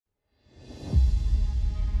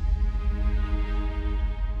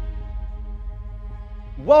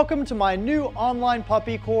Welcome to my new online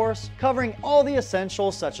puppy course covering all the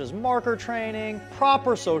essentials such as marker training,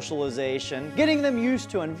 proper socialization, getting them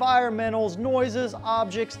used to environmentals, noises,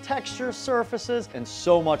 objects, textures, surfaces, and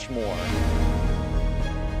so much more.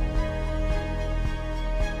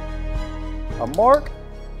 A mark,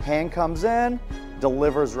 hand comes in,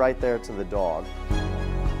 delivers right there to the dog.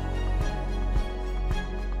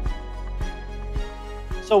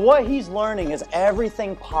 So what he's learning is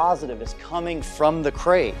everything positive is coming from the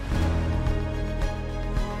crate.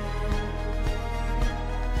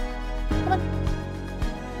 Come on.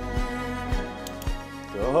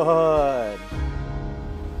 Good.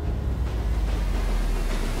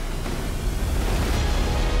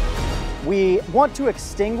 We want to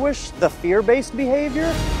extinguish the fear-based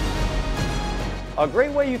behavior. A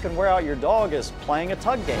great way you can wear out your dog is playing a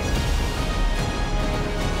tug game.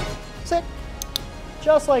 Sit.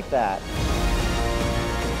 Just like that.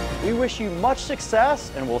 We wish you much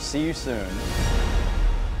success, and we'll see you soon.